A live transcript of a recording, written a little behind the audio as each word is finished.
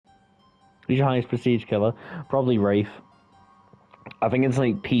Who's your highest prestige killer? Probably Wraith. I think it's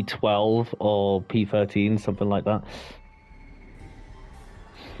like P12 or P13, something like that.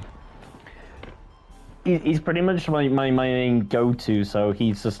 He's pretty much my main go-to, so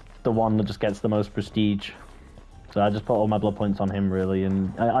he's just the one that just gets the most prestige. So I just put all my blood points on him, really,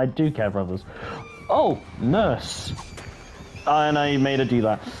 and I do care for others. Oh, nurse! And I made her do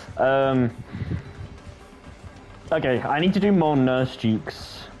that. Okay, I need to do more nurse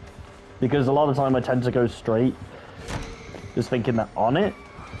dukes. Because a lot of the time I tend to go straight. Just thinking that on it.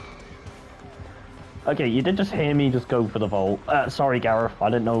 Okay, you did just hear me just go for the vault. Sorry, Gareth,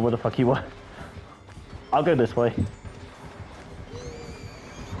 I didn't know where the fuck you were. I'll go this way.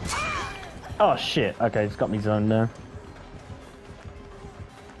 Oh shit, okay, it's got me zoned now.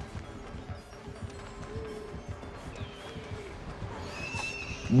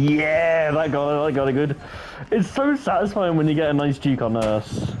 Yeah, that got it good. It's so satisfying when you get a nice duke on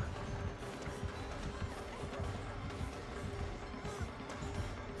nurse.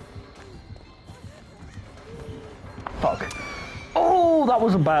 Fuck. Oh, that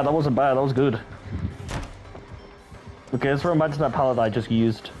wasn't bad, that wasn't bad, that was good. Okay, let's run back to that pallet that I just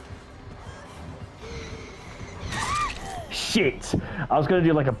used. Shit! I was gonna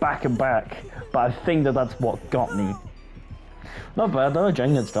do like a back and back, but I think that that's what got me. Not bad though,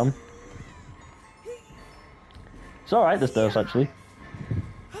 Jane gets done. It's alright, this dose actually.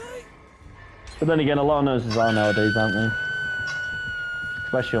 But then again, a lot of nurses are nowadays, aren't they?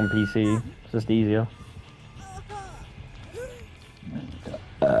 Especially on PC, it's just easier.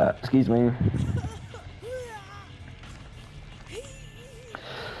 Excuse me.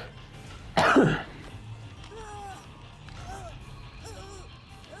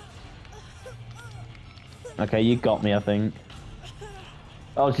 Okay, you got me, I think.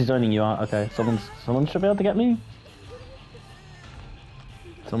 Oh, she's zoning you out. Okay, someone should be able to get me.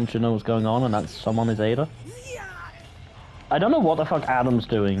 Someone should know what's going on, and that someone is Ada. I don't know what the fuck Adam's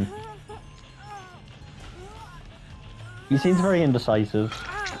doing. He seems very indecisive.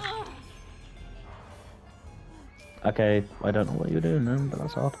 Okay, I don't know what you're doing then, but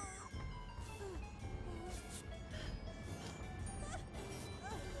that's odd.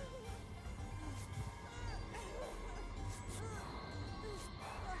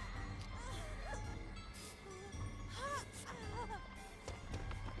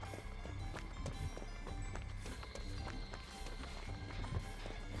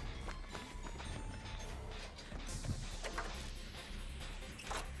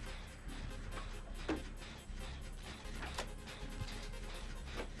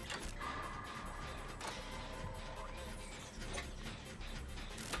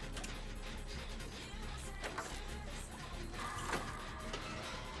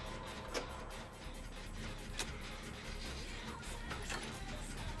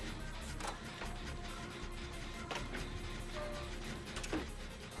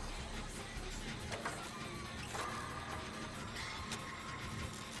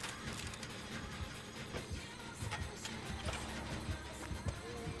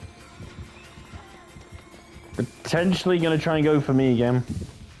 Potentially gonna try and go for me again.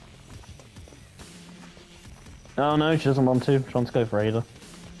 Oh no, she doesn't want to. She wants to go for Ada.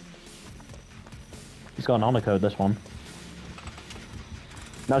 She's got an honor code, this one.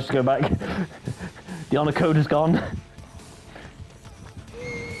 Now she's go back. The honor code is gone.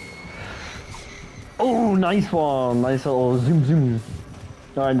 Oh, nice one. Nice little zoom zoom.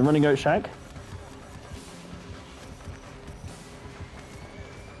 Alright, the running goat shack.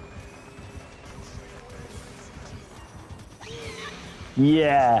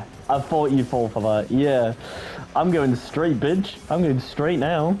 Yeah, I thought you'd fall for that. Yeah, I'm going straight, bitch. I'm going straight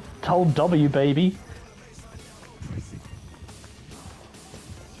now. Told W, baby.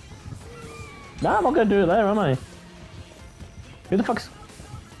 Nah, I'm not gonna do it there, am I? Who the fuck's...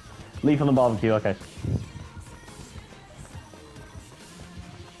 Leaf on the barbecue, okay.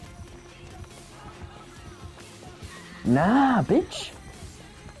 Nah, bitch.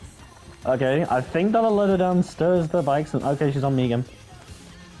 Okay, I think that'll let her downstairs the bikes. Okay, she's on me again.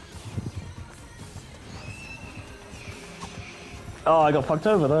 Oh, I got fucked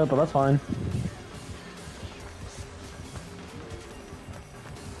over there, but that's fine.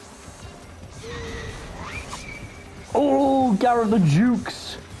 Oh, Gareth the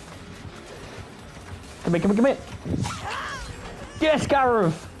Jukes! Come here, come here, come here! Yes,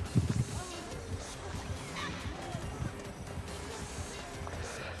 Gareth!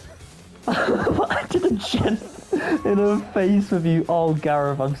 I did a gem in her face with you. Oh,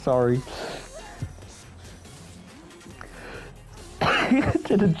 Gareth, I'm sorry. I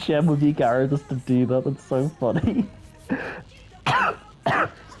did a gem with you, Gareth, just to do that. That's so funny.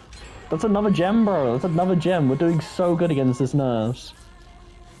 That's another gem, bro. That's another gem. We're doing so good against this nurse.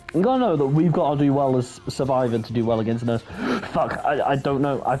 You gotta know that we've got to do well as Survivor to do well against nurse. Fuck, I don't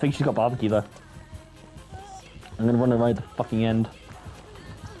know. I think she's got barbecue there. I'm gonna run it right at the fucking end.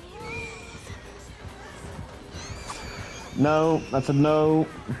 No, that's a no.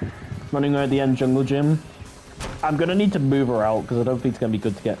 Running right at the end, jungle gym. I'm gonna need to move her out because I don't think it's gonna be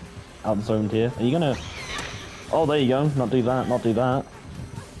good to get out the zone here. Are you gonna... Oh, there you go. Not do that, not do that.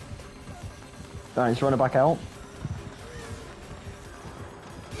 Alright, let's run it back out.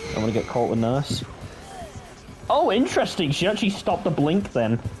 I want to get caught with nurse. Oh, interesting. She actually stopped the blink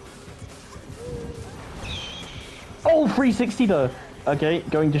then. Oh, 360 though. Okay,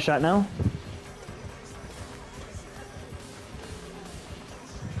 going to Shat now.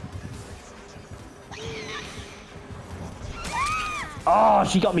 Oh,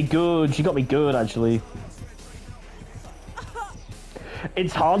 she got me good. She got me good, actually.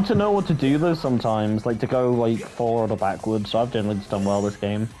 It's hard to know what to do though sometimes, like to go like forward or backwards, so I've generally just done well this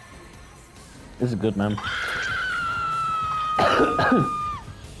game. This is good, man.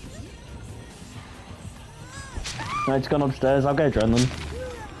 Right, it's gone upstairs, I'll get adrenaline.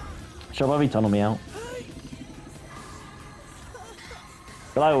 She'll probably tunnel me out.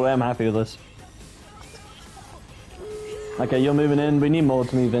 But either way, I'm happy with this. Okay, you're moving in, we need more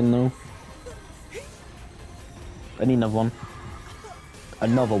to move in though. I need another one.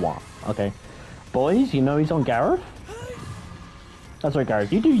 Another one. Okay. Boys, you know he's on Gareth? That's right,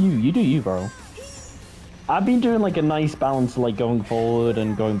 Gareth. You do you. You do you, bro. I've been doing like a nice balance like going forward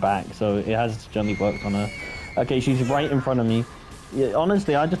and going back, so it has generally worked on her. Okay, she's right in front of me. Yeah,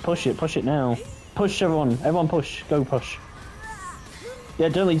 honestly, I just push it. Push it now. Push everyone. Everyone push. Go push. Yeah,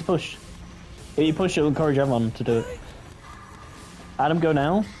 generally push. If you push, it'll encourage everyone to do it. Adam, go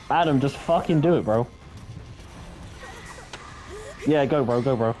now. Adam, just fucking do it, bro. Yeah, go bro,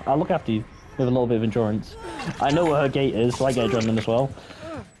 go bro. I'll look after you with a little bit of endurance. I know where her gate is, so I get adrenaline as well.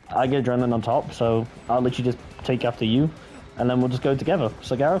 I get adrenaline on top, so I'll literally just take after you, and then we'll just go together.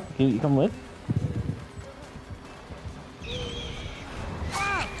 So Gareth, can you come with?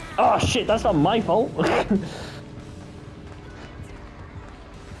 Oh shit, that's not my fault.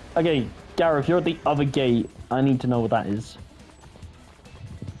 Okay, Gareth, you're at the other gate. I need to know what that is.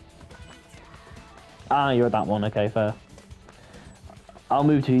 Ah, you're at that one. Okay, fair. I'll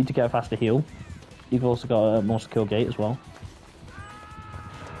move to you to get a faster heal. You've also got a more secure gate as well.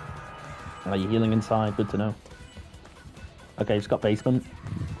 Are you healing inside? Good to know. Okay, it's got basement.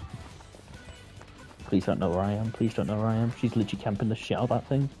 Please don't know where I am. Please don't know where I am. She's literally camping the shit out of that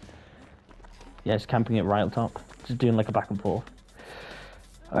thing. Yeah, she's camping it right up top. Just doing like a back and forth.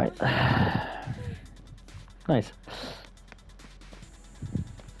 Alright. Nice.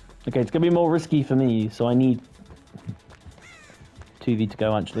 Okay, it's gonna be more risky for me, so I need 2v to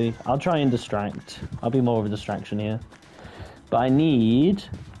go actually. I'll try and distract. I'll be more of a distraction here. But I need...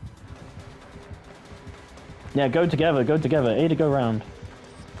 Yeah, go together, go together. Ada, go round.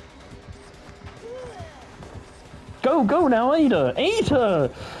 Go, go now, Ada!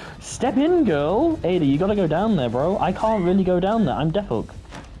 Ada! Step in, girl! Ada, you gotta go down there, bro. I can't really go down there. I'm Deathhook.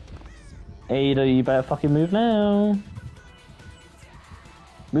 Ada, you better fucking move now.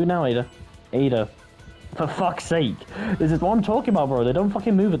 Move now, Ada. Ada. For fuck's sake. This is what I'm talking about, bro. They don't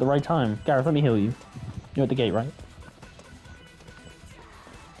fucking move at the right time. Gareth, let me heal you. You're at the gate, right?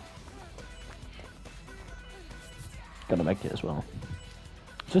 Gotta make it as well.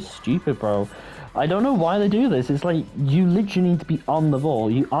 It's just stupid, bro. I don't know why they do this. It's like, you literally need to be on the ball.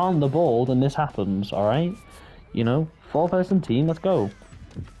 You aren't the ball, then this happens, alright? You know? 4-person team, let's go.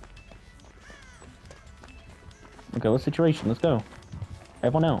 Okay, what situation? Let's go.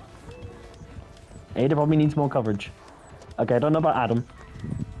 Everyone out. Ada probably needs more coverage. Okay, I don't know about Adam.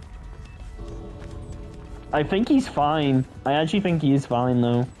 I think he's fine. I actually think he is fine,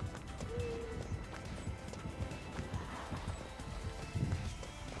 though.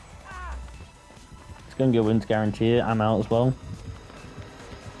 It's gonna go wins guarantee. I'm out as well.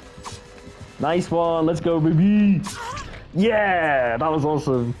 Nice one. Let's go, baby. Yeah, that was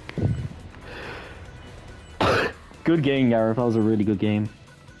awesome. Good game, Gareth. That was a really good game.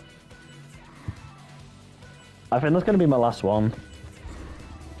 I think that's going to be my last one.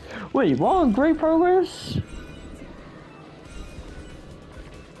 Wait, what? Great progress?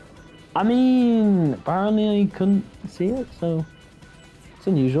 I mean, apparently I couldn't see it, so it's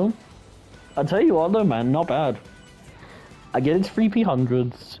unusual. I'll tell you what though, man, not bad. I get it's 3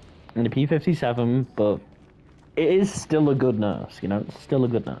 P100s and a P57, but it is still a good nurse, you know? It's still a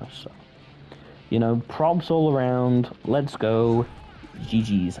good nurse. So. You know, props all around. Let's go.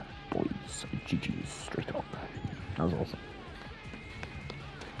 GG's, boys. GG's straight up. That was awesome.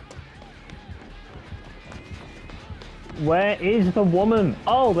 Where is the woman?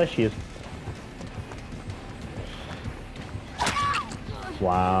 Oh, there she is.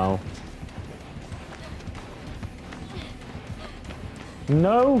 Wow.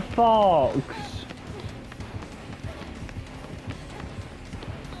 No fox.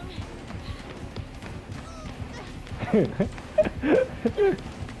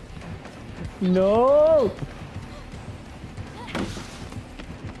 No.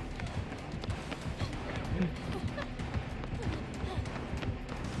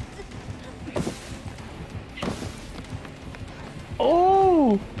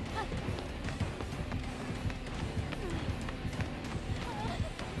 Oh.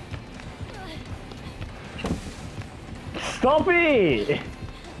 Stop it!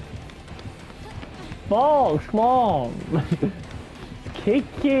 Fox, come on! Kick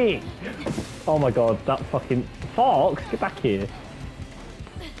it! Oh my god, that fucking... Fox, get back here!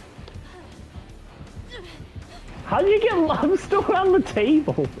 How do you get... I'm still around the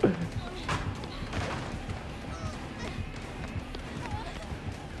table!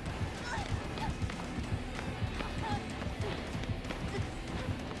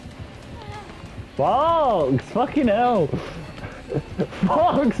 Fox! Fucking hell!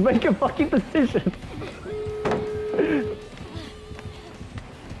 Fox, make a fucking decision!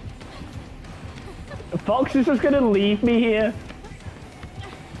 Fox is just gonna leave me here.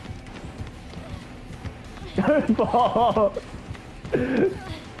 Fox!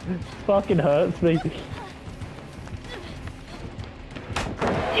 Fucking hurts me.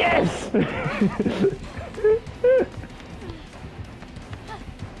 Yes!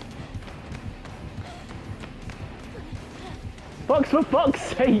 Fox, for fuck's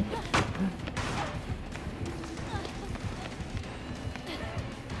sake!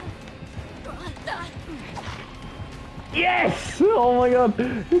 Yes! Oh my god!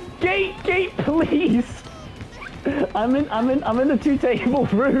 Gate, please! I'm in a 2-table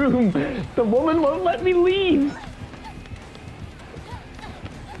room. The woman won't let me leave.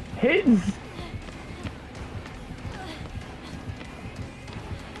 Hits.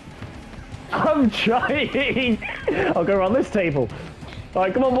 I'm trying. I'll go around this table. All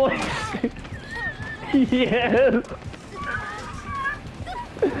right, come on, boys. Yes.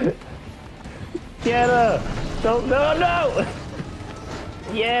 Get her. Don't, no.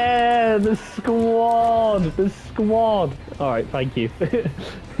 Yeah, the squad. All right, thank you.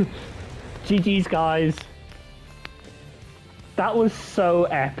 GG's, guys. That was so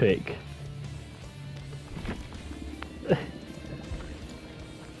epic.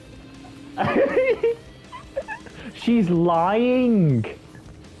 She's lying.